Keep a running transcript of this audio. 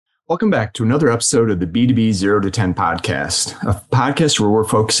Welcome back to another episode of the B2B 0 to 10 podcast, a podcast where we're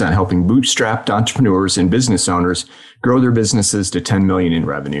focused on helping bootstrapped entrepreneurs and business owners grow their businesses to 10 million in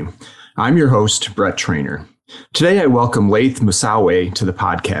revenue. I'm your host, Brett Trainer. Today, I welcome Laith Moussaoui to the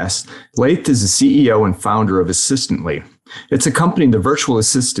podcast. Laith is the CEO and founder of Assistantly. It's a company in the virtual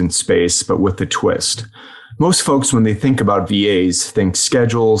assistant space, but with a twist. Most folks, when they think about VAs, think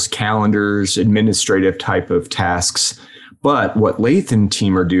schedules, calendars, administrative type of tasks. But what Laith and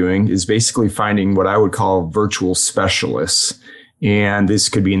team are doing is basically finding what I would call virtual specialists. And this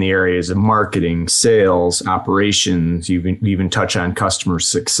could be in the areas of marketing, sales, operations, even touch on customer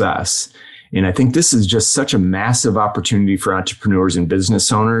success. And I think this is just such a massive opportunity for entrepreneurs and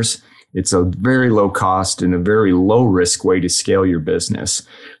business owners. It's a very low cost and a very low risk way to scale your business.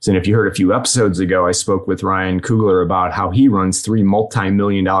 So, and if you heard a few episodes ago, I spoke with Ryan Kugler about how he runs 3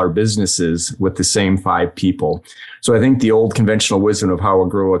 multi-million-dollar businesses with the same 5 people. So I think the old conventional wisdom of how to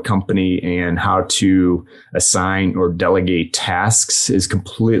grow a company and how to assign or delegate tasks is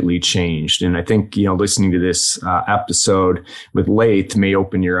completely changed. And I think, listening to this episode with Laith may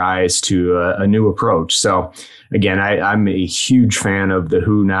open your eyes to a new approach. So again, I'm a huge fan of the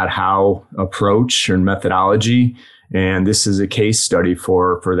who, not how approach and methodology. And this is a case study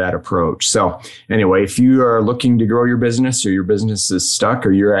for that approach. So anyway, if you are looking to grow your business or your business is stuck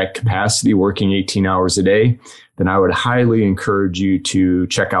or you're at capacity working 18 hours a day, then I would highly encourage you to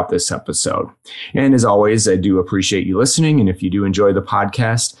check out this episode. And as always, I do appreciate you listening. And if you do enjoy the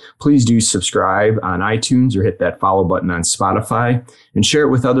podcast, please do subscribe on iTunes or hit that follow button on Spotify and share it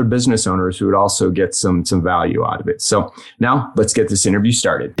with other business owners who would also get some value out of it. So now let's get this interview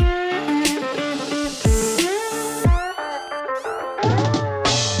started.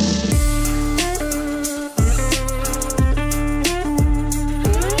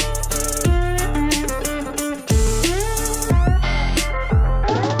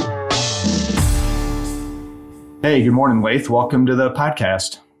 Hey, good morning, Laith. Welcome to the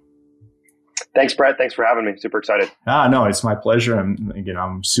podcast. Thanks, Brett. Thanks for having me. Super excited. No, it's my pleasure.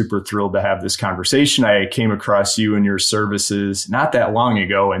 I'm super thrilled to have this conversation. I came across you and your services not that long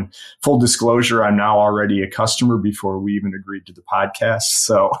ago. And full disclosure, I'm now already a customer before we even agreed to the podcast.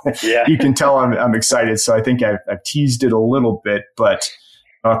 So yeah. You can tell I'm excited. So I think I've teased it a little bit, but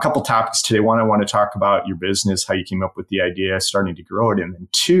a couple topics today. One, I want to talk about your business, how you came up with the idea, starting to grow it. And then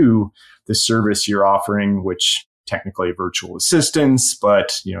 2, the service you're offering, which technically virtual assistants,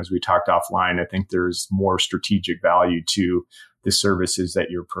 but as we talked offline, I think there's more strategic value to the services that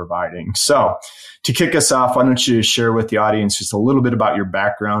you're providing. So to kick us off, why don't you share with the audience just a little bit about your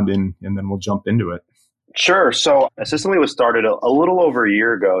background and then we'll jump into it. Sure. So Assistantly was started a little over a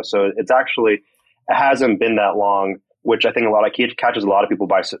year ago. So it hasn't been that long, which I think catches a lot of people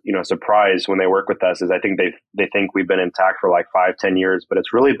by surprise when they work with us. Is I think they think we've been intact for like 5-10 years, but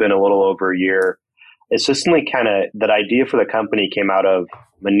it's really been a little over a year. Assistantly that idea for the company came out of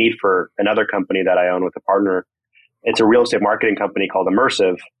a need for another company that I own with a partner. It's a real estate marketing company called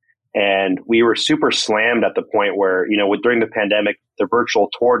Immersive. And we were super slammed at the point where, during the pandemic, the virtual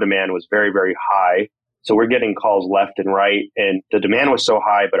tour demand was very, very high. So we're getting calls left and right. And the demand was so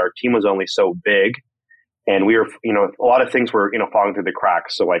high, but our team was only so big. And we were, a lot of things were, falling through the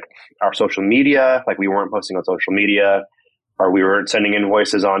cracks. So like our social media, like we weren't posting on social media, or we weren't sending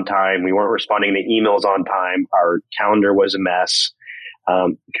invoices on time. We weren't responding to emails on time. Our calendar was a mess.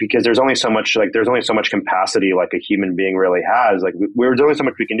 Because there's only so much capacity like a human being really has. Like there's only so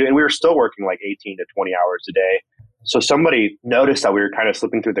much we can do. And we were still working like 18 to 20 hours a day. So somebody noticed that we were kind of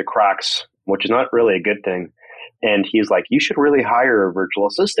slipping through the cracks, which is not really a good thing. And he's like, you should really hire a virtual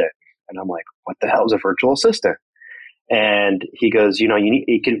assistant. And I'm like, what the hell is a virtual assistant? And he goes,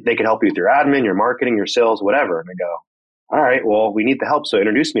 they can help you with your admin, your marketing, your sales, whatever. And I go, all right, well, we need the help. So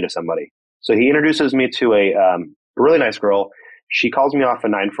introduce me to somebody. So he introduces me to a really nice girl. She calls me off a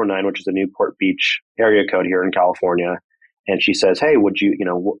 949, which is a Newport Beach area code here in California. And she says, hey, would you,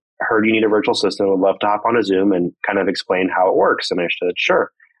 heard you need a virtual assistant. Would love to hop on a Zoom and kind of explain how it works. And I said,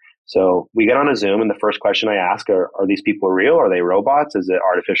 sure. So we get on a Zoom and the first question I ask are these people real? Are they robots? Is it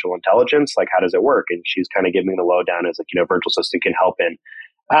artificial intelligence? Like, how does it work? And she's kind of giving me the lowdown as like, virtual assistant can help in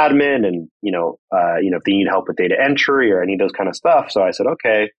admin and, if they need help with data entry or any of those kind of stuff. So I said,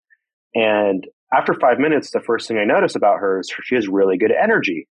 okay. And after 5 minutes, the first thing I noticed about her is she has really good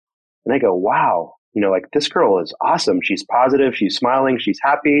energy. And I go, wow, this girl is awesome. She's positive. She's smiling. She's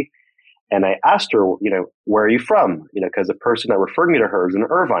happy. And I asked her, where are you from? Because the person that referred me to her is in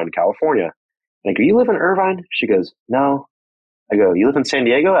Irvine, California. And I go, you live in Irvine? She goes, no. I go, you live in San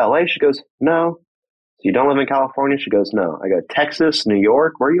Diego, LA? She goes, no. So you don't live in California? She goes, no. I go, Texas, New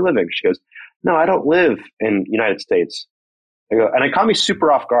York, where are you living? She goes, no, I don't live in the United States. I go, and it caught me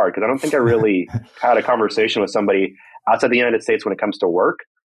super off guard because I don't think I really had a conversation with somebody outside the United States when it comes to work.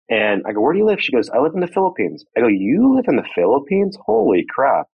 And I go, where do you live? She goes, I live in the Philippines. I go, you live in the Philippines? Holy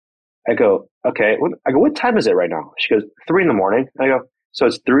crap. I go, okay. I go, what time is it right now? She goes, 3 a.m. I go, so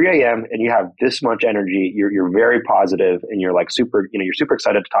it's 3 a.m. and you have this much energy. You're very positive and you're like super, you're super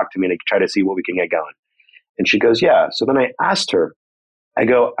excited to talk to me and try to see what we can get going. And she goes, yeah. So then I asked her, I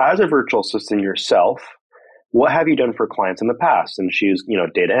go, as a virtual assistant yourself, what have you done for clients in the past? And she's,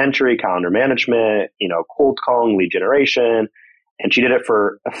 data entry, calendar management, cold calling, lead generation. And she did it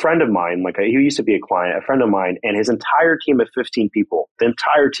for a friend of mine, he used to be a client, a friend of mine, and his entire team of 15 people, the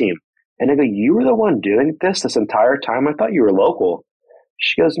entire team. And I go, you were the one doing this entire time? I thought you were local.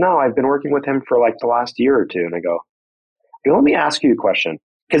 She goes, no, I've been working with him for like the last year or two. And I go, let me ask you a question.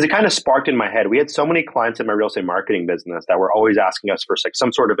 Because it kind of sparked in my head. We had so many clients in my real estate marketing business that were always asking us for like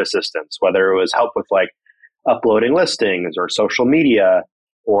some sort of assistance, whether it was help with like uploading listings or social media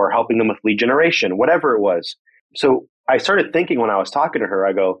or helping them with lead generation, whatever it was. So I started thinking when I was talking to her,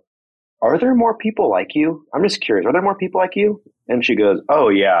 I go, are there more people like you? I'm just curious. Are there more people like you? And she goes, oh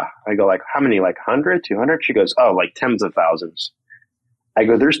yeah. I go, like, how many? Like 100, 200? She goes, oh, like tens of thousands. I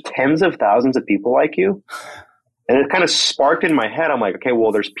go, there's tens of thousands of people like you? And it kind of sparked in my head. I'm like, okay,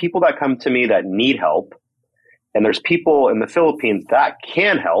 well, there's people that come to me that need help. And there's people in the Philippines that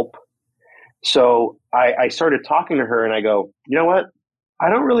can help. So I started talking to her and I go, you know what? I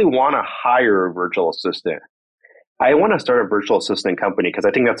don't really want to hire a virtual assistant. I want to start a virtual assistant company because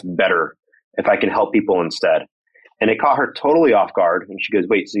I think that's better if I can help people instead. And it caught her totally off guard. And she goes,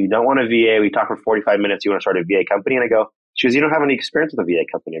 wait, so you don't want a VA? We talked for 45 minutes. You want to start a VA company? And I go, she goes, you don't have any experience with a VA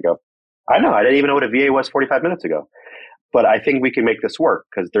company. I go, I know. I didn't even know what a VA was 45 minutes ago. But I think we can make this work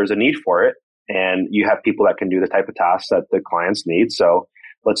because there's a need for it. And you have people that can do the type of tasks that the clients need. So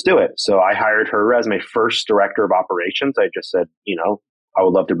let's do it. So I hired her as my first director of operations. I just said, I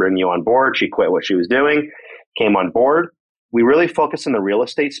would love to bring you on board. She quit what she was doing, came on board. We really focused in the real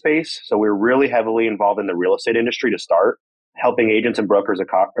estate space. So we're really heavily involved in the real estate industry to start, helping agents and brokers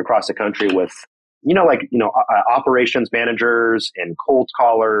across the country with, operations managers and cold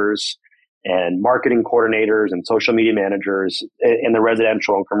callers and marketing coordinators and social media managers in the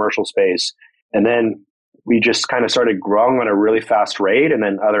residential and commercial space. And then we just kind of started growing on a really fast rate. And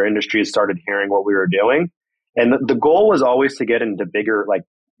then other industries started hearing what we were doing. And the goal was always to get into bigger, like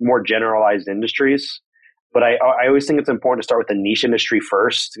more generalized industries. But I always think it's important to start with the niche industry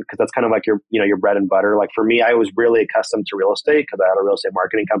first, because that's kind of like your bread and butter. Like for me, I was really accustomed to real estate because I had a real estate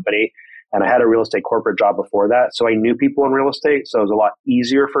marketing company and I had a real estate corporate job before that. So I knew people in real estate. So it was a lot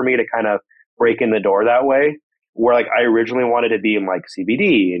easier for me to kind of break in the door that way, where like I originally wanted to be in like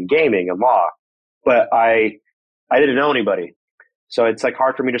CBD and gaming and law, but I didn't know anybody. So it's like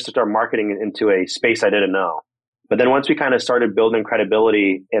hard for me just to start marketing into a space I didn't know. But then once we kind of started building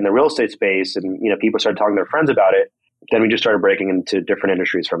credibility in the real estate space and, people started talking to their friends about it, then we just started breaking into different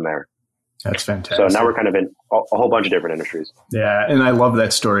industries from there. That's fantastic. So now we're kind of in a whole bunch of different industries. Yeah. And I love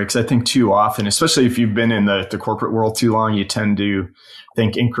that story because I think too often, especially if you've been in the corporate world too long, you tend to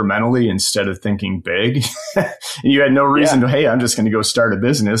think incrementally instead of thinking big. You had no reason to, hey, I'm just going to go start a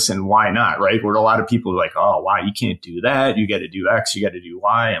business and why not? Right. Where a lot of people are like, oh, wow, you can't do that. You got to do X, you got to do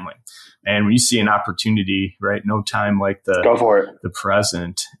Y. I'm like, and when you see an opportunity, right, no time like go for it. The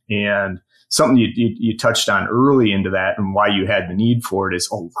present. And something you touched on early into that and why you had the need for it is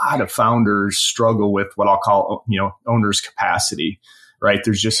a lot of founders struggle with what I'll call, owner's capacity, right?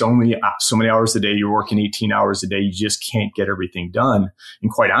 There's just only so many hours a day. You're working 18 hours a day. You just can't get everything done.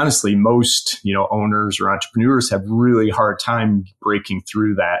 And quite honestly, most, owners or entrepreneurs have really hard time breaking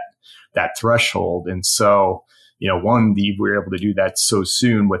through that threshold. And so, we were able to do that so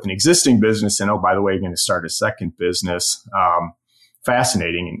soon with an existing business. And, oh, by the way, you're going to start a second business.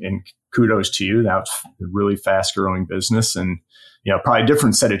 Fascinating. And kudos to you. That's a really fast growing business and, probably a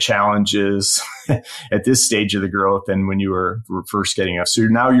different set of challenges at this stage of the growth than when you were first getting up. So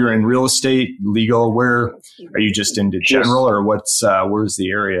now you're in real estate, legal. Where are you just into general or where's the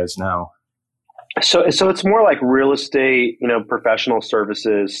areas now? So it's more like real estate, professional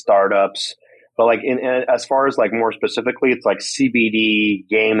services, startups. But like as far as like more specifically, it's like CBD,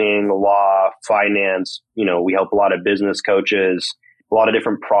 gaming, law, finance. We help a lot of business coaches, a lot of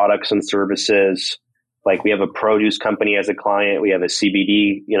different products and services. Like we have a produce company as a client. We have a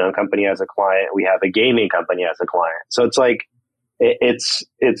CBD, company as a client. We have a gaming company as a client. So it's like, it's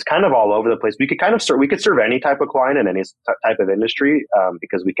kind of all over the place. We could serve any type of client in any type of industry,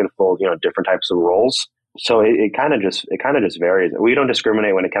 because we can fill, different types of roles. So it kind of just varies. We don't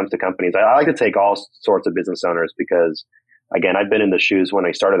discriminate when it comes to companies. I like to take all sorts of business owners because, again, I've been in the shoes when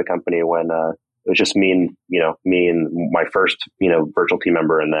I started the company when it was just me and my first, virtual team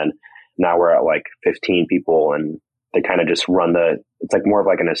member. And then now we're at like 15 people, and they kind of just run it's like more of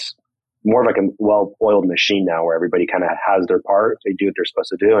like a well-oiled machine now, where everybody kind of has their part. They do what they're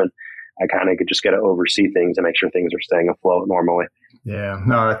supposed to do. And I kind of just get to oversee things and make sure things are staying afloat normally. Yeah,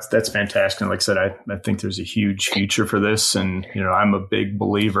 no, that's fantastic. And like I said, I think there's a huge future for this. And, I'm a big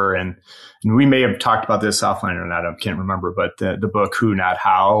believer and we may have talked about this offline or not, I can't remember, but the book, Who Not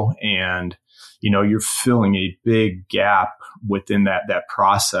How. And, you're filling a big gap within that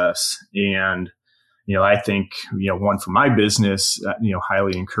process. And, I think, one for my business,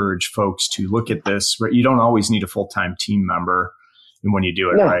 highly encourage folks to look at this. Right? You don't always need a full-time team member when you do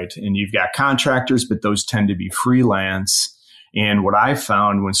it, right. And you've got contractors, but those tend to be freelance. And what I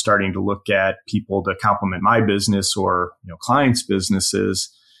found when starting to look at people to complement my business or, clients'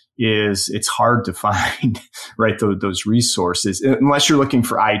 businesses is it's hard to find, right, those resources, unless you're looking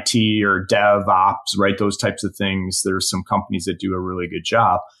for IT or DevOps, right, those types of things. There's some companies that do a really good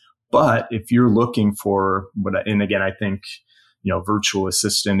job. But if you're looking for and again, I think, virtual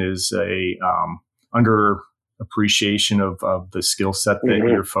assistant is a under appreciation of the skill set that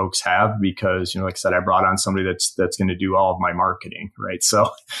your folks have, because, like I said, I brought on somebody that's going to do all of my marketing, right? So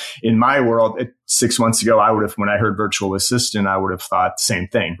in my world, 6 months ago, when I heard virtual assistant, I would have thought the same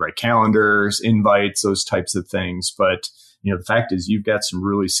thing, right? Calendars, invites, those types of things. But, the fact is you've got some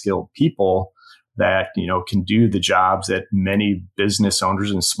really skilled people that, can do the jobs that many business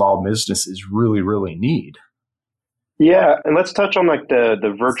owners and small businesses really, really need. Yeah, and let's touch on like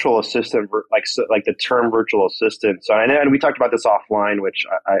the virtual assistant, like the term virtual assistant. So, and we talked about this offline, which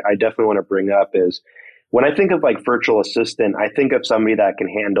I definitely want to bring up, is when I think of like virtual assistant, I think of somebody that can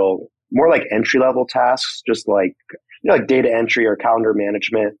handle more like entry level tasks, just like like data entry or calendar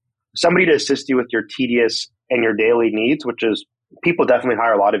management. Somebody to assist you with your tedious and your daily needs, which is people definitely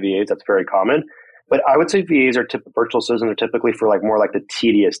hire a lot of VAs. That's very common. But I would say VAs virtual assistants are typically for like more like the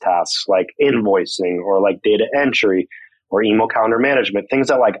tedious tasks, like invoicing or like data entry or email calendar management, things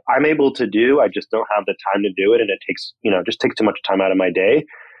that like I'm able to do. I just don't have the time to do it. And it takes, just takes too much time out of my day.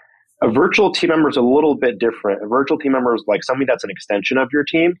 A virtual team member is a little bit different. A virtual team member is like somebody that's an extension of your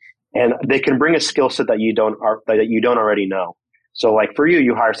team, and they can bring a skill set that you don't already know. So like for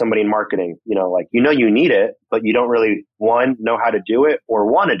you hire somebody in marketing, you need it, but you don't really, one, know how to do it or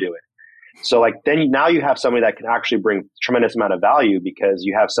want to do it. So like then now you have somebody that can actually bring tremendous amount of value, because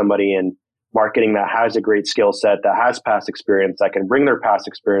you have somebody in marketing that has a great skill set, that has past experience, that can bring their past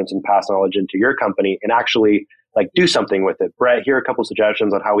experience and past knowledge into your company and actually like do something with it. Brett, here are a couple of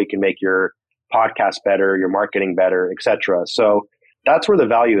suggestions on how we can make your podcast better, your marketing better, etc. So that's where the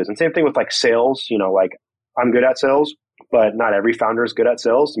value is. And same thing with like sales, like I'm good at sales, but not every founder is good at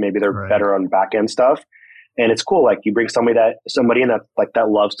sales. Maybe they're better on back end stuff. And it's cool. Like you bring somebody in that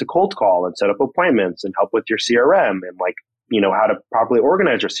loves to cold call and set up appointments and help with your CRM and like, how to properly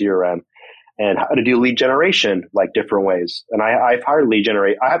organize your CRM and how to do lead generation, like different ways. And I've hired lead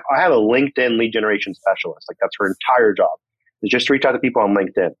generate. I have a LinkedIn lead generation specialist. Like that's her entire job, is just to reach out to people on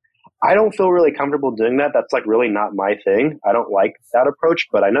LinkedIn. I don't feel really comfortable doing that. That's like really not my thing. I don't like that approach,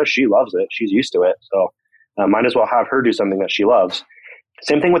 but I know she loves it. She's used to it. So might as well have her do something that she loves.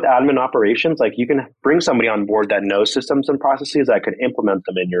 Same thing with admin operations. Like you can bring somebody on board that knows systems and processes that could implement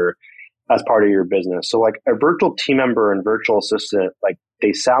them as part of your business. So like a virtual team member and virtual assistant, like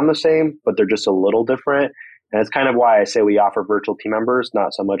they sound the same, but they're just a little different. And it's kind of why I say we offer virtual team members,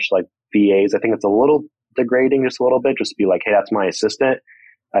 not so much like VAs. I think it's a little degrading, just a little bit, just to be like, hey, that's my assistant.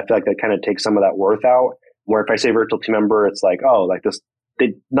 I feel like that kind of takes some of that worth out. Where if I say virtual team member, it's like, oh, like this.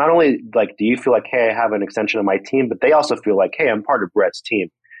 They not only like, do you feel like, hey, I have an extension of my team, but they also feel like, hey, I'm part of Brett's team.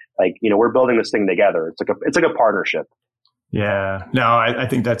 Like, we're building this thing together. It's like a partnership. Yeah, no, I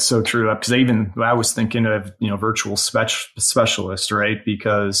think that's so true. Because I was thinking of, virtual specialist, right?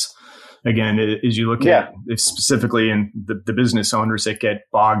 Because again, as you look at specifically in the business owners that get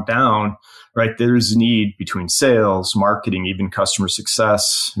bogged down, right? There's a need between sales, marketing, even customer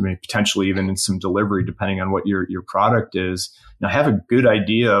success, potentially even in some delivery, depending on what your product is. Now, have a good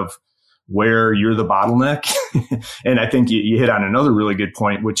idea of where you're the bottleneck. And I think you hit on another really good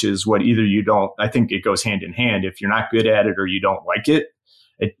point, which is what either you don't, I think it goes hand in hand. If you're not good at it or you don't like it,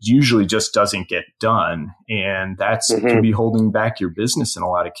 it usually just doesn't get done. And that's can be holding back your business in a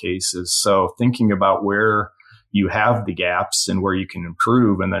lot of cases. So thinking about where you have the gaps and where you can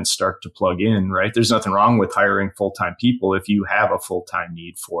improve and then start to plug in, right? There's nothing wrong with hiring full-time people if you have a full-time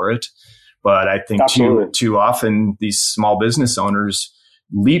need for it. But I think too often these small business owners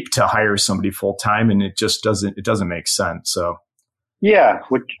leap to hire somebody full-time and it just doesn't make sense. So Yeah,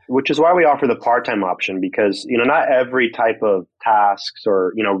 which is why we offer the part-time option because, not every type of tasks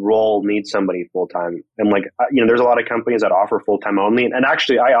or, role needs somebody full-time. And like, there's a lot of companies that offer full-time only. And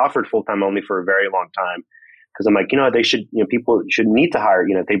actually I offered full-time only for a very long time because I'm like, they should, people should need to hire,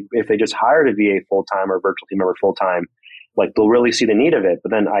 if they just hired a VA full-time or virtual team member full-time, like they'll really see the need of it.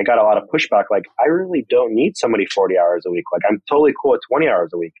 But then I got a lot of pushback. Like, I really don't need somebody 40 hours a week. Like, I'm totally cool at 20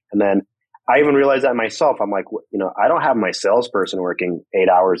 hours a week. And then I even realized that myself. I'm like, I don't have my salesperson working 8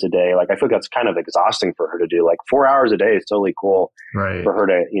 hours a day. Like, I feel that's kind of exhausting for her to do. Like 4 hours a day is totally cool Right. for her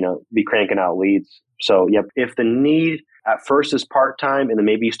to, be cranking out leads. So yeah, if the need at first is part-time and then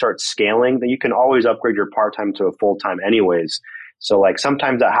maybe you start scaling, then you can always upgrade your part-time to a full-time anyways. So like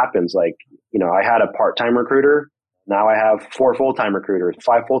sometimes that happens. Like, I had a part-time recruiter. Now I have 4 full-time recruiters,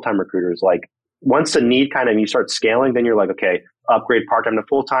 5 full-time recruiters. Like once the need kind of, you start scaling, then you're like, okay, upgrade part-time to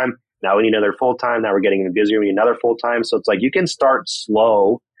full-time. Now we need another full-time. Now we're getting busier. We need another full-time. So it's like you can start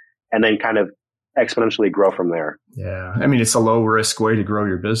slow and then kind of exponentially grow from there. Yeah. I mean, it's a low risk way to grow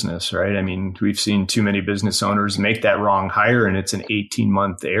your business, right? I mean, we've seen too many business owners make that wrong hire and it's an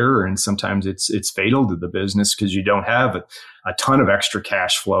 18-month error. And sometimes it's fatal to the business because you don't have a ton of extra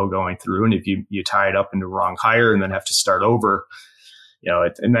cash flow going through. And if you tie it up into wrong hire and then have to start over,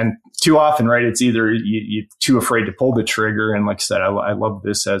 and then too often, right, it's either you're too afraid to pull the trigger. And like I said, I love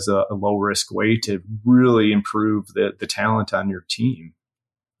this as a low risk way to really improve the talent on your team.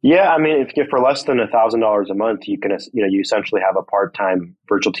 Yeah, I mean, if for less than $1,000 a month, you can, you essentially have a part-time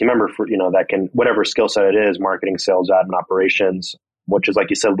virtual team member for, that can, whatever skill set it is, marketing, sales, admin, operations, which is, like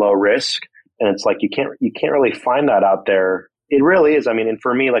you said, low risk. And it's like, you can't really find that out there. It really is. I mean, and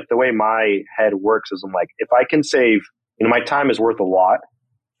for me, like the way my head works is I'm like, if I can save, my time is worth a lot,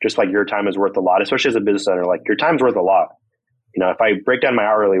 just like your time is worth a lot, especially as a business owner, like your time's worth a lot. If I break down my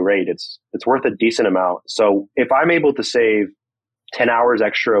hourly rate, it's worth a decent amount. So if I'm able to save 10 hours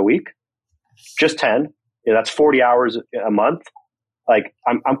extra a week, just 10, that's 40 hours a month. Like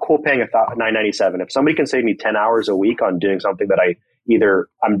I'm cool paying $9.97. If somebody can save me 10 hours a week on doing something that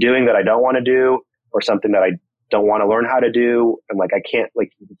I'm doing that I don't want to do, or something that I don't want to learn how to do, and like I can't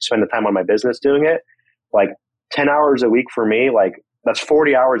like spend the time on my business doing it, like 10 hours a week for me, like that's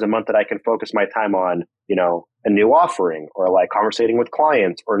 40 hours a month that I can focus my time on, a new offering, or like conversating with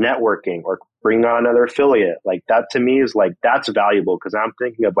clients, or networking, or bringing on another affiliate. Like that to me is like, that's valuable because I'm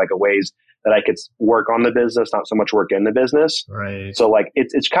thinking of like a ways that I could work on the business, not so much work in the business. Right. So like,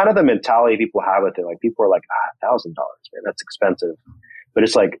 it's kind of the mentality people have with it. Like people are like, $1,000, man, that's expensive. But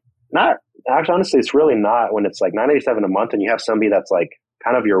it's like, not actually, honestly, it's really not when it's like $9.87 a month and you have somebody that's like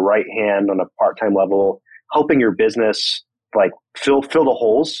kind of your right hand on a part-time level, helping your business, like fill the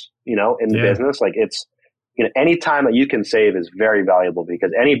holes, in the business. Like it's, any time that you can save is very valuable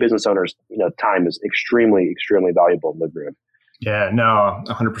because any business owner's, time is extremely, extremely valuable in LiveRoom. Yeah, no,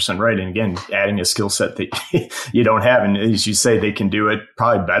 100% right. And again, adding a skill set that you don't have. And as you say, they can do it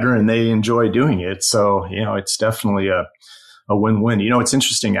probably better and they enjoy doing it. So, it's definitely a win-win. It's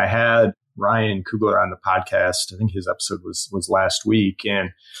interesting. I had Ryan Kugler on the podcast. I think his episode was last week, and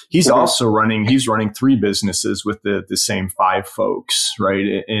he's also running 3 businesses with the same 5 folks,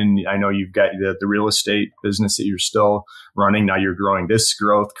 right? And I know you've got the real estate business that you're still running. Now you're growing this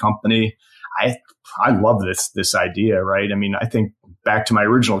growth company. I love this idea, right? I mean, I think back to my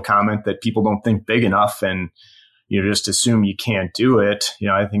original comment that people don't think big enough and just assume you can't do it.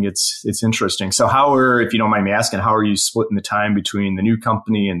 I think it's interesting. So if you don't mind me asking, how are you splitting the time between the new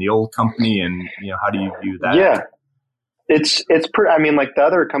company and the old company? And, how do you view that? Yeah, it's pretty, I mean, like the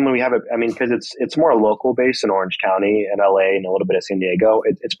other company we have, cause it's more local based in Orange County and LA and a little bit of San Diego.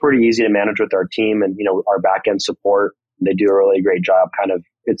 It's pretty easy to manage with our team and, our back end support. They do a really great job.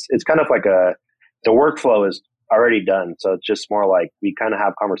 It's kind of like the workflow is already done. So it's just more like we kind of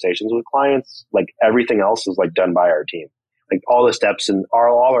have conversations with clients. Like everything else is like done by our team. Like all the steps and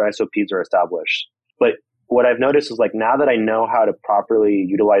all our SOPs are established. But what I've noticed is like now that I know how to properly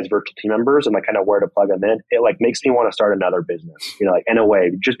utilize virtual team members and like kind of where to plug them in, it like makes me want to start another business, like in a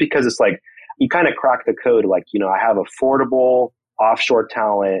way, just because it's like you kind of crack the code. Like, I have affordable offshore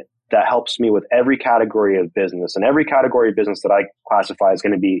talent that helps me with every category of business, and every category of business that I classify is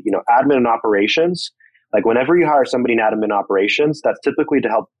going to be, admin and operations. Like whenever you hire somebody in admin operations, that's typically to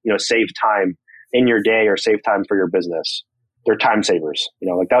help, save time in your day or save time for your business. They're time savers.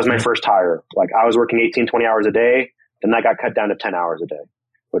 Like that was my first hire. Like I was working 18, 20 hours a day. Then that got cut down to 10 hours a day,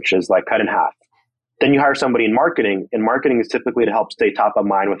 which is like cut in half. Then you hire somebody in marketing, and marketing is typically to help stay top of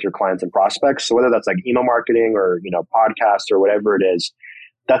mind with your clients and prospects. So whether that's like email marketing or, podcasts or whatever it is,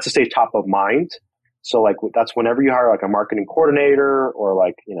 that's to stay top of mind. So like that's whenever you hire like a marketing coordinator or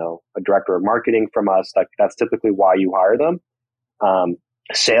like, a director of marketing from us, like that's typically why you hire them.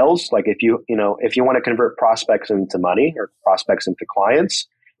 Sales, like if you want to convert prospects into money or prospects into clients,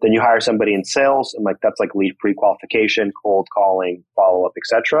 then you hire somebody in sales, and like that's like lead pre-qualification, cold calling, follow-up,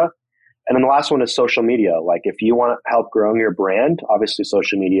 etc. And then the last one is social media. Like if you want to help growing your brand, obviously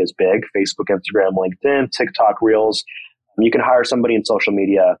social media is big: Facebook, Instagram, LinkedIn, TikTok, Reels. You can hire somebody in social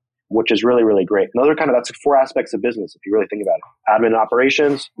media, which is really, really great. And those are that's 4 aspects of business if you really think about it: admin and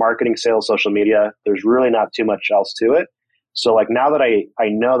operations, marketing, sales, social media. There's really not too much else to it. So like now that I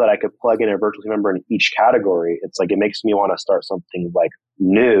know that I could plug in a virtual team member in each category, it's like it makes me want to start something like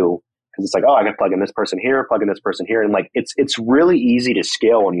new, because it's like, oh, I can plug in this person here, plug in this person here. And like it's really easy to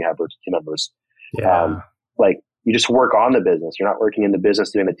scale when you have virtual team members. Yeah. Like you just work on the business. You're not working in the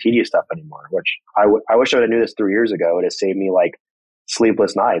business doing the tedious stuff anymore, which I wish I would have knew this 3 years ago. It has saved me like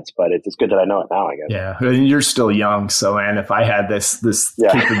sleepless nights, but it's good that I know it now, I guess. Yeah. And you're still young. So, man, if I had this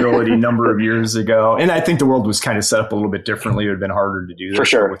capability a number of years ago, and I think the world was kind of set up a little bit differently, it would have been harder to do this. For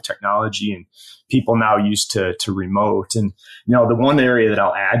sure. With technology and people now used to remote. And, the one area that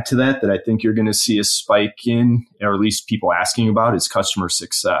I'll add to that I think you're going to see a spike in, or at least people asking about, is customer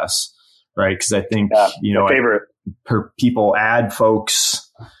success, right? Because I think, my favorite. People add folks,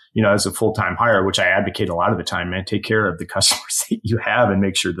 as a full-time hire, which I advocate a lot of the time, man, take care of the customers that you have and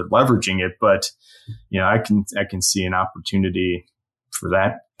make sure they're leveraging it. But, I can see an opportunity for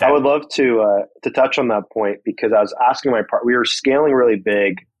that. I would love to touch on that point, because I was asking my partner, we were scaling really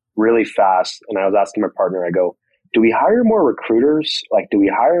big, really fast. And I was asking my partner, I go, do we hire more recruiters? Like, do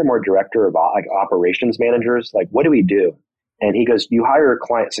we hire more director of operations managers? Like, what do we do? And he goes, you hire a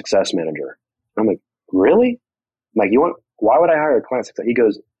client success manager. I'm like, really? I'm like, why would I hire a client success? He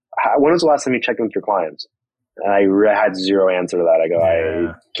goes, when was the last time you checked in with your clients? And I had zero answer to that. I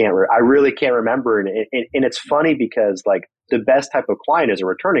go, I really can't remember. And it's funny because like the best type of client is a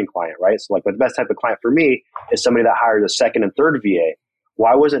returning client, right? So like the best type of client for me is somebody that hires a second and third VA.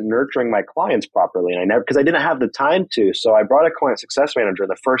 Well, I wasn't nurturing my clients properly, and because I didn't have the time to. So I brought a client success manager.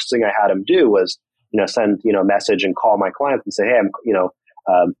 The first thing I had him do was, send, a message and call my clients and say, hey,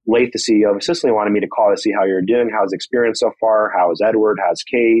 I'm, Leith, the CEO of Assistly, wanted me to call to see how you're doing. How's the experience so far? How is Edward? How's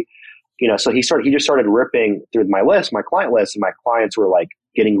Kate? So he just started ripping through my client list, and my clients were like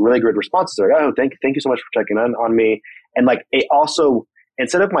getting really good responses. They're like, oh, thank you so much for checking in on me. And like, it also,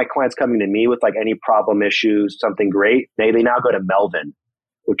 instead of my clients coming to me with like any problem issues, something great, they now go to Melvin,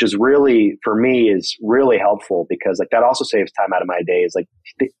 which is really, for me, is really helpful, because like that also saves time out of my days. Like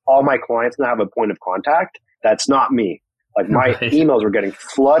all my clients now have a point of contact. That's not me. Like my emails were getting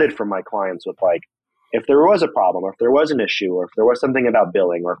flooded from my clients with like, if there was a problem, or if there was an issue, or if there was something about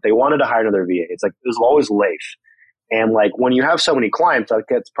billing, or if they wanted to hire another VA, it's like, it was always Leith. And like when you have so many clients, that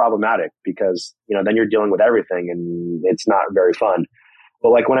gets problematic, because, then you're dealing with everything and it's not very fun. But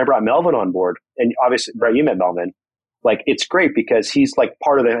like when I brought Melvin on board, and obviously, Brett, you met Melvin, like it's great because he's like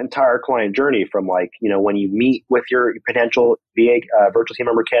part of the entire client journey, from like, when you meet with your potential VA virtual team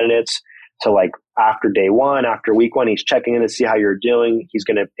member candidates, to like after day one, after week one, he's checking in to see how you're doing. He's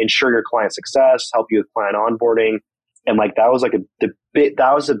going to ensure your client success, help you with client onboarding. And like, that was like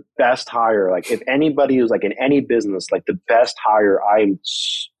that was the best hire. Like if anybody was like in any business, like the best hire I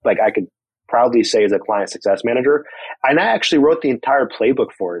could proudly say is a client success manager. And I actually wrote the entire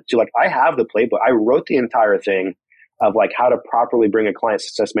playbook for it too. Like I have the playbook. I wrote the entire thing of like how to properly bring a client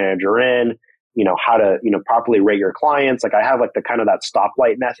success manager in, how to, properly rate your clients. Like I have like the kind of that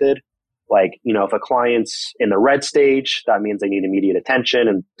stoplight method. Like, if a client's in the red stage, that means they need immediate attention,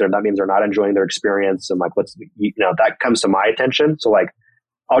 and that means they're not enjoying their experience. And like, that comes to my attention. So like,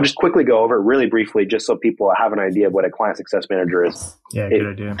 I'll just quickly go over it really briefly, just so people have an idea of what a client success manager is. Yeah,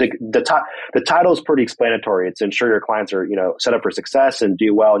 good idea. The title is pretty explanatory. It's ensure your clients are, set up for success and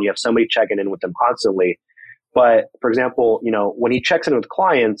do well, and you have somebody checking in with them constantly. But for example, when he checks in with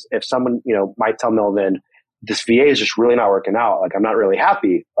clients, if someone, might tell Melvin, this VA is just really not working out, like I'm not really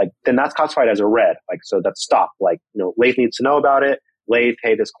happy, like then that's classified as a red. Like, so that's stop. Like, Leith needs to know about it. Leith,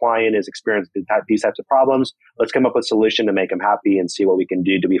 hey, this client is experiencing these types of problems. Let's come up with a solution to make him happy and see what we can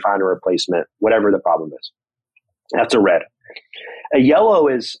do. Do we find a replacement? Whatever the problem is. That's a red. A yellow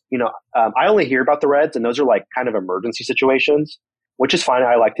is, I only hear about the reds, and those are like kind of emergency situations, which is fine.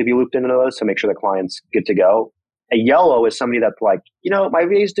 I like to be looped into those to make sure the client's good to go. A yellow is somebody that's like, my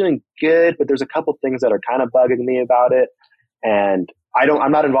VA is doing good, but there's a couple things that are kind of bugging me about it. And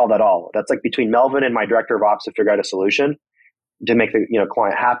I'm not involved at all. That's like between Melvin and my director of ops to figure out a solution to make the,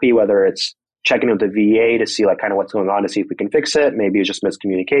 client happy, whether it's checking with the VA to see like kind of what's going on to see if we can fix it. Maybe it's just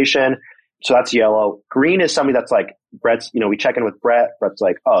miscommunication. So that's yellow. Green is somebody that's like, Brett's, we check in with Brett. Brett's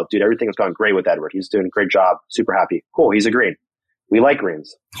like, oh, dude, everything's going great with Edward. He's doing a great job. Super happy. Cool. He's a green. We like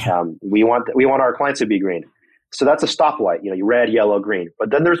greens. We want our clients to be green. So that's a stoplight, you red, yellow, green.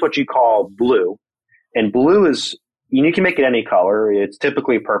 But then there's what you call blue. And blue is, you can make it any color. It's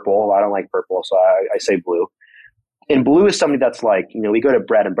typically purple. I don't like purple, so I say blue. And blue is somebody that's like, we go to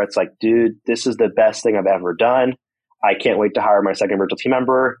Brett and Brett's like, dude, this is the best thing I've ever done. I can't wait to hire my second virtual team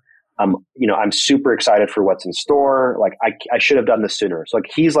member. I'm super excited for what's in store. Like I should have done this sooner. So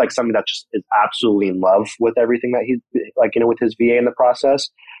like, he's like somebody that just is absolutely in love with everything that he's like, with his VA in the process.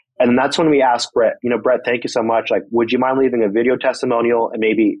 And then that's when we ask Brett, Brett, thank you so much. Like, would you mind leaving a video testimonial and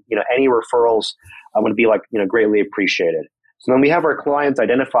maybe, any referrals? I'm going to be like, greatly appreciated. So then we have our clients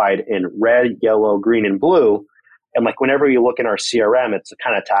identified in red, yellow, green, and blue. And like, whenever you look in our CRM, it's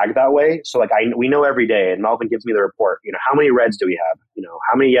kind of tagged that way. So like, we know every day, and Melvin gives me the report, how many reds do we have?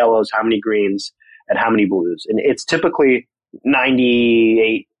 How many yellows, how many greens, and how many blues? And it's typically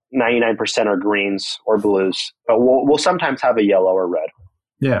 98, 99% are greens or blues, but we'll sometimes have a yellow or red.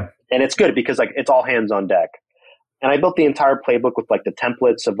 Yeah. And it's good because like, it's all hands on deck. And I built the entire playbook with like the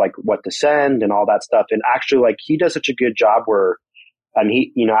templates of like what to send and all that stuff. And actually, like, he does such a good job where,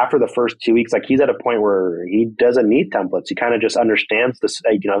 he, after the first 2 weeks, like, he's at a point where he doesn't need templates. He kind of just understands this,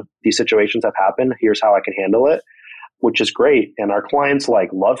 these situations have happened. Here's how I can handle it, which is great. And our clients like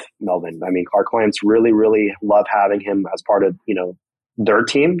love Melvin. I mean, our clients really, really love having him as part of, their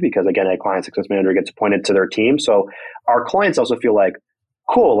team, because again, a client success manager gets appointed to their team. So our clients also feel like,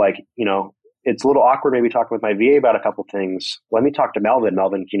 cool, like, it's a little awkward maybe talking with my VA about a couple things. Let me talk to Melvin.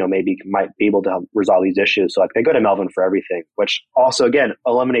 Melvin, maybe might be able to help resolve these issues. So like, they go to Melvin for everything, which also, again,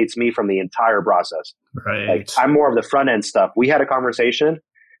 eliminates me from the entire process. Right. Like, I'm more of the front end stuff. We had a conversation,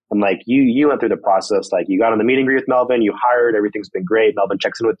 and like, you went through the process. Like, you got on the meeting with Melvin, you hired, everything's been great. Melvin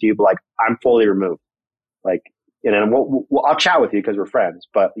checks in with you, but like, I'm fully removed. Like, and then I'll chat with you because we're friends,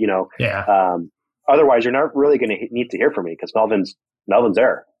 but otherwise you're not really going to need to hear from me because Melvin's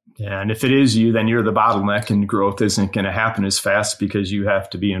there. Yeah, and if it is you, then you're the bottleneck, and growth isn't going to happen as fast because you have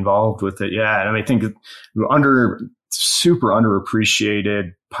to be involved with it. Yeah, and I think super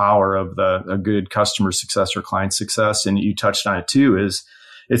underappreciated power of a good customer success or client success, and you touched on it too, is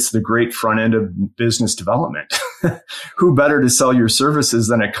it's the great front end of business development. Who better to sell your services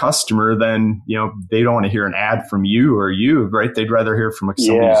than a customer? Then they don't want to hear an ad from you, right? They'd rather hear from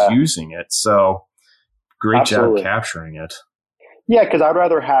somebody who's using it. So great job capturing it. Yeah, because I'd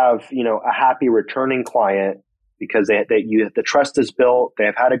rather have, a happy returning client because the trust is built. They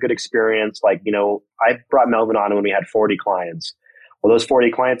have had a good experience. Like, I brought Melvin on when we had 40 clients. Well, those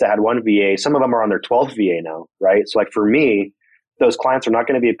 40 clients, I had one VA. Some of them are on their 12th VA now, right? So like, for me, those clients are not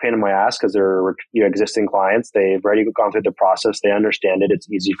going to be a pain in my ass because they're existing clients. They've already gone through the process. They understand it. It's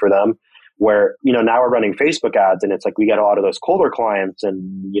easy for them. Where, now we're running Facebook ads, and it's like we get a lot of those colder clients.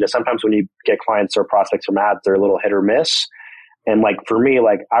 And, sometimes when you get clients or prospects from ads, they're a little hit or miss. And like, for me,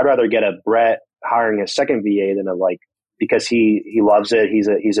 like, I'd rather get a Brett hiring a second VA than because he loves it.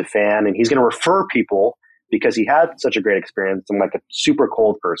 He's a fan, and he's going to refer people because he had such a great experience. I'm like a super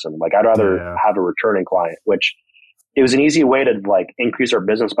cold person. Like, I'd rather have a returning client, which it was an easy way to like increase our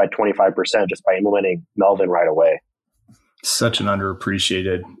business by 25% just by implementing Melvin right away. Such an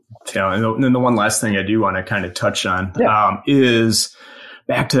underappreciated talent. And then the one last thing I do want to kind of touch on is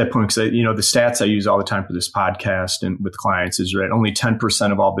back to that point, because the stats I use all the time for this podcast and with clients is right. Only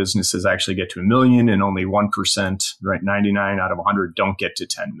 10% of all businesses actually get to $1 million, and only 1%, right? 99 out of 100 don't get to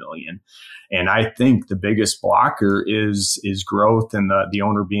 10 million. And I think the biggest blocker is growth and the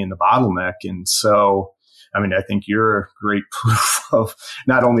owner being the bottleneck. And so, I mean, I think you're great proof of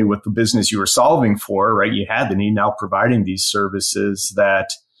not only with the business you were solving for, right? You had the need, now providing these services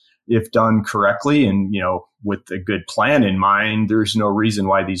that, if done correctly and, with a good plan in mind, there's no reason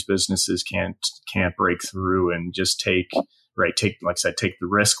why these businesses can't break through and just take, like I said, take the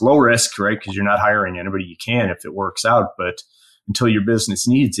risk, low risk, right? Because you're not hiring anybody. You can if it works out, but until your business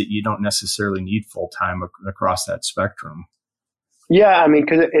needs it, you don't necessarily need full-time across that spectrum. Yeah, I mean,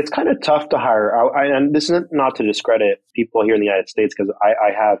 because it's kind of tough to hire. And this is not to discredit people here in the United States, because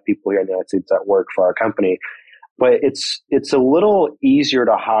I have people here in the United States that work for our company. But it's a little easier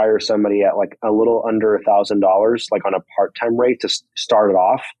to hire somebody at like a little under $1,000, like on a part-time rate to start it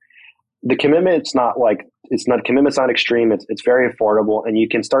off. The commitment's not extreme. It's very affordable, and you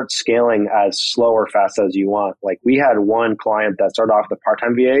can start scaling as slow or fast as you want. Like, we had one client that started off with a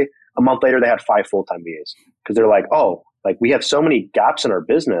part-time VA. A month later, they had 5 full-time VAs because they're like, oh, like, we have so many gaps in our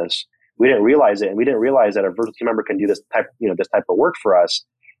business. We didn't realize it, and we didn't realize that a virtual team member can do this type of work for us.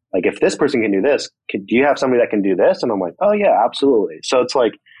 Like, if this person can do this, do you have somebody that can do this? And I'm like, oh yeah, absolutely. So it's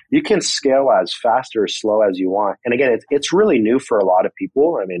like, you can scale as fast or slow as you want. And again, it's really new for a lot of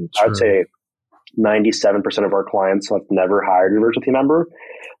people. I mean, I would say 97% of our clients have never hired a virtual team member.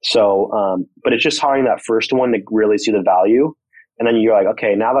 So, but it's just hiring that first one to really see the value. And then you're like,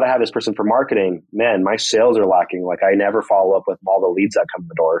 okay, now that I have this person for marketing, man, my sales are lacking. Like I never follow up with all the leads that come in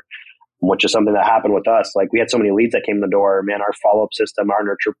the door, which is something that happened with us. Like we had so many leads that came in the door, man, our follow-up system, our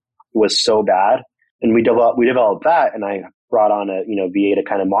nurture was so bad. And we developed that, and I brought on a, VA to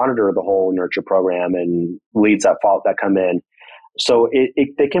kind of monitor the whole nurture program and leads that come in. So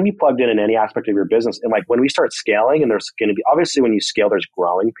they can be plugged in any aspect of your business. And like when we start scaling, and there's going to be, obviously when you scale, there's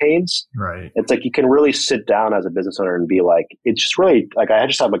growing pains. Right. It's like you can really sit down as a business owner and be like, it's just really like, I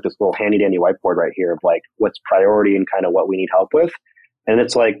just have like this little handy dandy whiteboard right here of like what's priority and kind of what we need help with. And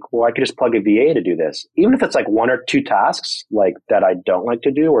it's like, well, I could just plug a VA to do this. Even if it's like one or two tasks like that I don't like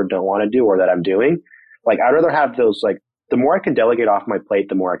to do or don't want to do or that I'm doing, like I'd rather have those, like the more I can delegate off my plate,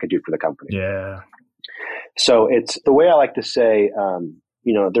 the more I can do for the company. Yeah. So it's the way I like to say,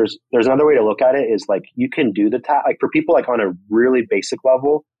 there's another way to look at it is like you can do the task, like for people like on a really basic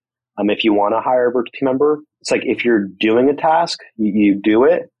level. If you want to hire a virtual team member, it's like if you're doing a task, you do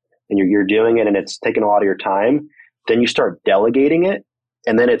it and you're doing it and it's taking a lot of your time, then you start delegating it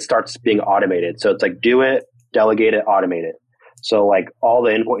and then it starts being automated. So it's like do it, delegate it, automate it. So like all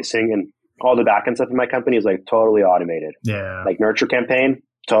the invoicing and all the backend stuff in my company is like totally automated. Yeah. Like nurture campaign,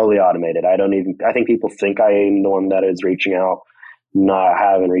 totally automated. I think people think I am the one that is reaching out. No, I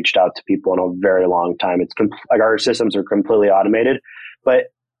haven't reached out to people in a very long time. It's like our systems are completely automated. But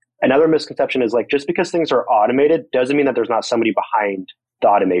another misconception is like, just because things are automated doesn't mean that there's not somebody behind the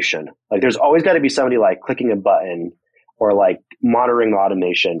automation. Like there's always got to be somebody like clicking a button or like monitoring the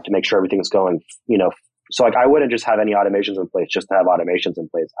automation to make sure everything's going, So like I wouldn't just have any automations in place just to have automations in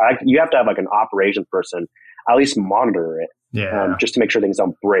place. You have to have like an operations person at least monitor it. Yeah. Just to make sure things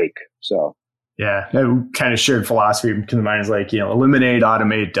don't break. So yeah, kind of shared philosophy because mine is like, eliminate,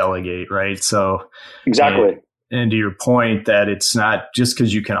 automate, delegate, right? So exactly. And to your point that it's not just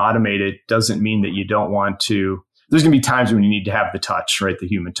because you can automate it doesn't mean that you don't want to. There's going to be times when you need to have the touch, right? The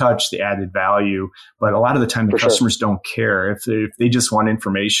human touch, the added value. But a lot of the time, the customers don't care. If they just want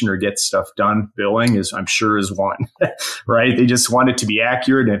information or get stuff done, billing I'm sure is one, right? They just want it to be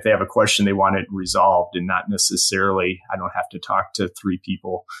accurate. And if they have a question, they want it resolved and not necessarily, I don't have to talk to 3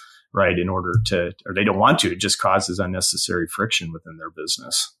 people, right? In order to, or they don't want to. It just causes unnecessary friction within their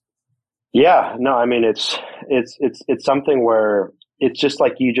business. Yeah, no, I mean, it's something where it's just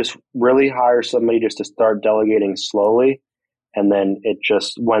like you just really hire somebody just to start delegating slowly. And then it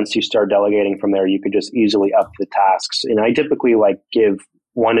just, once you start delegating from there, you could just easily up the tasks. And I typically like give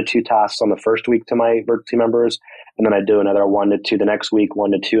 1 to 2 tasks on the first week to my virtual team members. And then I do another 1 to 2 the next week,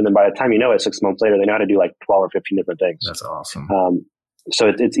 1 to 2. And then by the time 6 months later, they know how to do like 12 or 15 different things. That's awesome.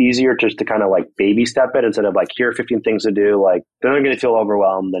 So it's easier just to kind of like baby step it instead of like, here are 15 things to do. Like they're going to feel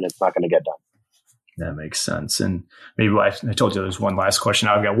overwhelmed and it's not going to get done. That makes sense. And maybe I told you there's one last question.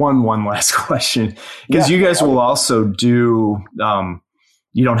 I've got one last question because you guys will also do,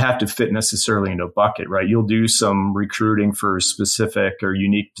 you don't have to fit necessarily into a bucket, right? You'll do some recruiting for specific or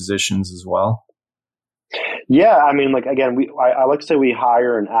unique positions as well. Yeah. I mean, like, again, I like to say we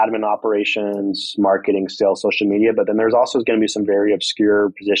hire an admin, operations, marketing, sales, social media, but then there's also going to be some very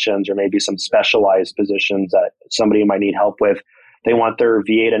obscure positions or maybe some specialized positions that somebody might need help with. They want their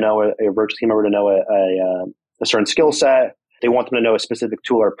VA to know, a virtual team member to know a certain skill set. They want them to know a specific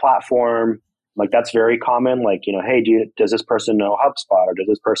tool or platform. Like that's very common. Like, hey, does this person know HubSpot or does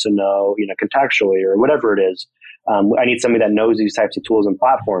this person know, Contextually or whatever it is? I need somebody that knows these types of tools and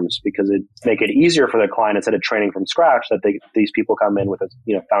platforms because it make it easier for the client instead of training from scratch that these people come in with a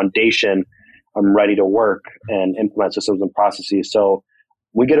foundation, ready to work and implement systems and processes. So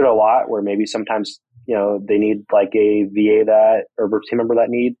we get it a lot where maybe sometimes they need like a VA or virtual team member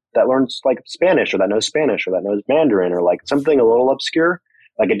that learns like Spanish or that knows Mandarin or like something a little obscure,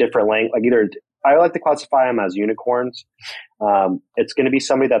 like a different language. Like either I like to classify them as unicorns. It's going to be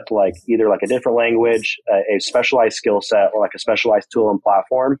somebody that's like either like a different language, a specialized skill set, or like a specialized tool and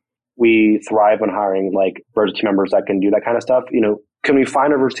platform. We thrive on hiring like virtual team members that can do that kind of stuff. Can we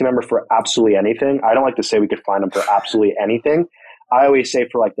find a virtual team member for absolutely anything? I don't like to say we could find them for absolutely anything. I always say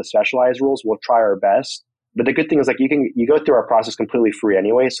for like the specialized roles, we'll try our best. But the good thing is like you go through our process completely free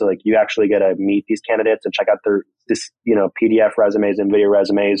anyway. So like you actually get to meet these candidates and check out their PDF resumes and video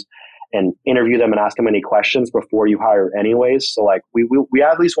resumes and interview them and ask them any questions before you hire anyways. So like we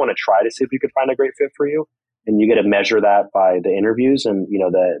at least want to try to see if we could find a great fit for you. And you get to measure that by the interviews and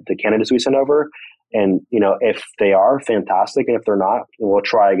the candidates we send over. And if they are, fantastic, and if they're not, we'll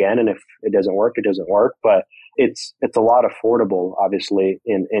try again. And if it doesn't work, it doesn't work. But it's a lot affordable, obviously,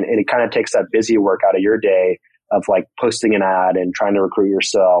 and it kind of takes that busy work out of your day of like posting an ad and trying to recruit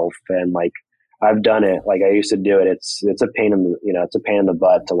yourself. And like I've done it. Like I used to do it. It's a pain in the, it's a pain in the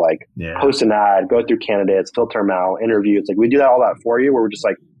butt to like post an ad, go through candidates, filter them out, interview. It's like, we do that all that for you, where we're just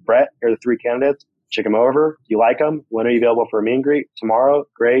like, Brett, here are the 3 candidates. Check them over. Do you like them? When are you available for a meet and greet? Tomorrow?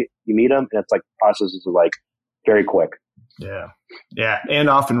 Great. You meet them. And it's like processes are like very quick. Yeah. Yeah. And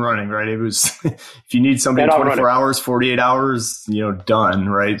off and running, right? It was, if you need somebody in 24 hours, 48 hours, done,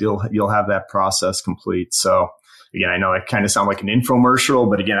 right? You'll have that process complete. So again, I know it kind of sounds like an infomercial,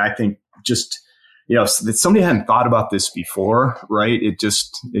 but again, I think just, that somebody hadn't thought about this before, right? It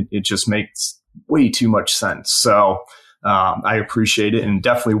just makes way too much sense. So, I appreciate it, and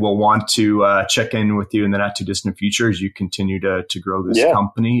definitely will want to check in with you in the not too distant future as you continue to grow this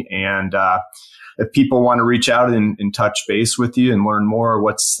company. And if people want to reach out and touch base with you and learn more,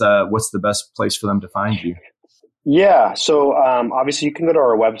 what's the best place for them to find you? Yeah. So obviously you can go to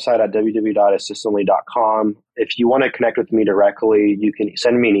our website at www.assistantly.com. If you want to connect with me directly, you can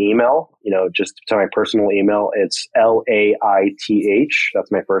send me an email, just to my personal email. It's LAITH.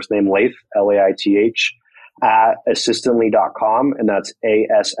 That's my first name, Laith, LAITH, at assistantly.com. And that's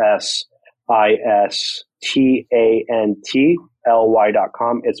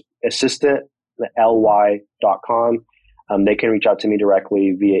ASSISTANTLY.com. It's assistantly.com. They can reach out to me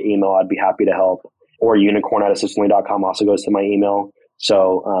directly via email. I'd be happy to help. Or unicorn@assistantly.com also goes to my email.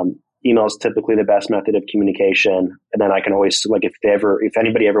 So email is typically the best method of communication. And then I can always, like, if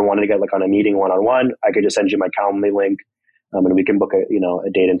anybody ever wanted to get like on a meeting one-on-one, I could just send you my Calendly link, and we can book a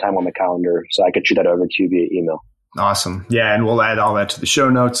date and time on the calendar. So I could shoot that over to you via email. Awesome. Yeah. And we'll add all that to the show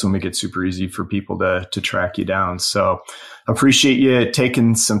notes and make it super easy for people to track you down. So appreciate you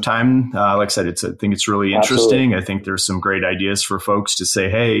taking some time. Like I said, I think it's really interesting. Absolutely. I think there's some great ideas for folks to say,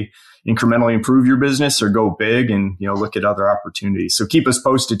 hey, incrementally improve your business or go big and, look at other opportunities. So keep us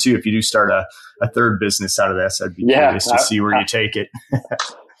posted too. If you do start a third business out of this, I'd be curious to see where you take it.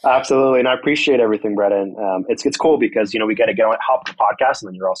 Absolutely. And I appreciate everything, Brett. And it's cool because, we get to hop the podcast, and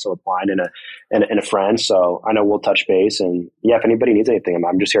then you're also a client and a friend. So I know we'll touch base, and if anybody needs anything,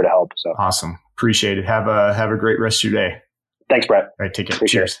 I'm just here to help. So awesome. Appreciate it. Have a great rest of your day. Thanks, Brett. All right. Take care.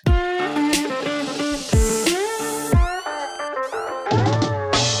 Cheers.